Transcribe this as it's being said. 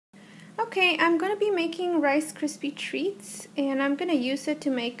Okay, I'm going to be making Rice Krispie treats, and I'm going to use it to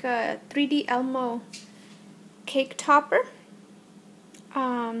make a 3D Elmo cake topper.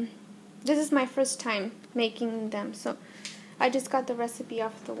 This is my first time making them, so I just got the recipe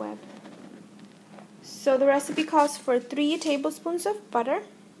off the web. So the recipe calls for 3 tablespoons of butter,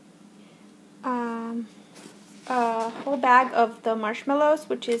 a whole bag of the marshmallows,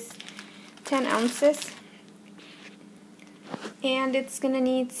 which is 10 ounces, and it's going to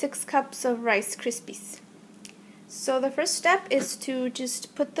need 6 cups of Rice Krispies. So the first step is to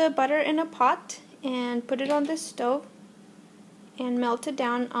just put the butter in a pot and put it on the stove and melt it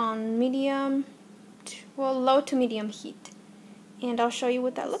down on low to medium heat. And I'll show you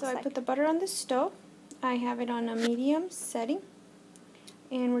what that looks like. So I put the butter on the stove. I have it on a medium setting,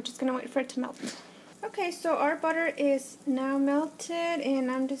 and we're just going to wait for it to melt. Okay, so our butter is now melted,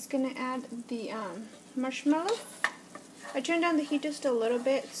 and I'm just going to add the marshmallow. I turned down the heat just a little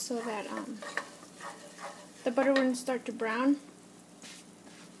bit so that the butter wouldn't start to brown.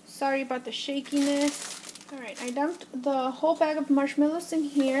 Sorry about the shakiness. Alright, I dumped the whole bag of marshmallows in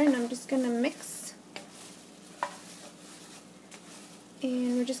here, and I'm just going to mix.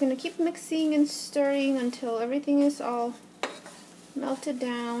 And we're just going to keep mixing and stirring until everything is all melted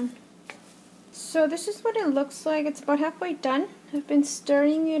down. So this is what it looks like. It's about halfway done. I've been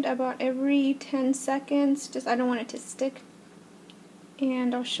stirring it about every 10 seconds. I don't want it to stick.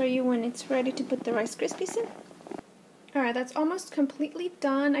 And I'll show you when it's ready to put the Rice Krispies in. Alright, that's almost completely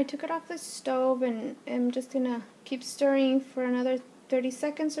done. I took it off the stove, and I'm just going to keep stirring for another 30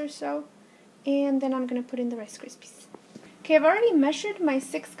 seconds or so. And then I'm going to put in the Rice Krispies. Okay, I've already measured my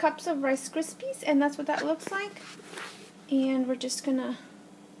 6 cups of Rice Krispies, and that's what that looks like. And we're just going to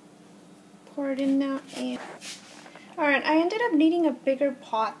pour it in now. And alright, I ended up needing a bigger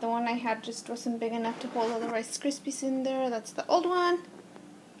pot. The one I had just wasn't big enough to hold all the Rice Krispies in there. That's the old one.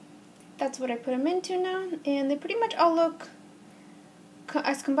 That's what I put them into now. And they pretty much all look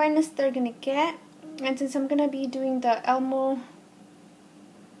as combined as they're going to get. And since I'm going to be doing the Elmo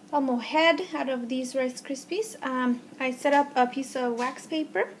head out of these Rice Krispies, I set up a piece of wax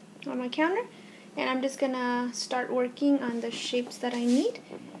paper on my counter. And I'm just going to start working on the shapes that I need.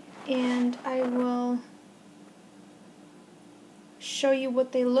 And I will show you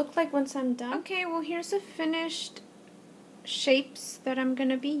what they look like once I'm done. Okay, well, here's the finished shapes that I'm going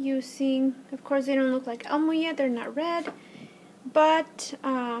to be using. Of course, they don't look like Elmo yet. They're not red. But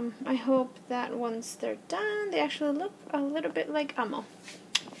I hope that once they're done, they actually look a little bit like Elmo.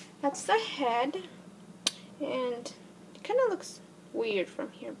 That's the head. And it kind of looks weird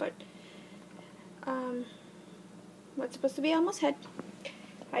from here, but what's supposed to be Elmo's head.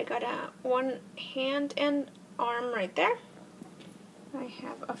 I got one hand and arm right there. I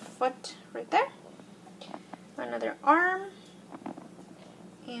have a foot right there. Another arm.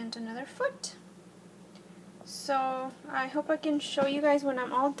 And another foot. So I hope I can show you guys when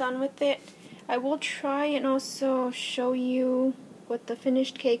I'm all done with it. I will try and also show you what the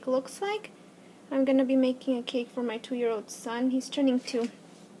finished cake looks like. I'm going to be making a cake for my 2-year-old son. He's turning 2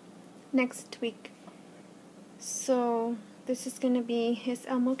 next week. So this is going to be his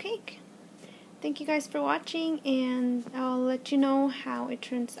Elmo cake. Thank you guys for watching, and I'll let you know how it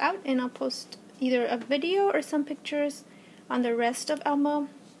turns out, and I'll post either a video or some pictures on the rest of Elmo,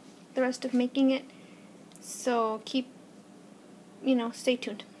 the rest of making it. So stay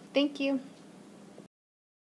tuned. Thank you.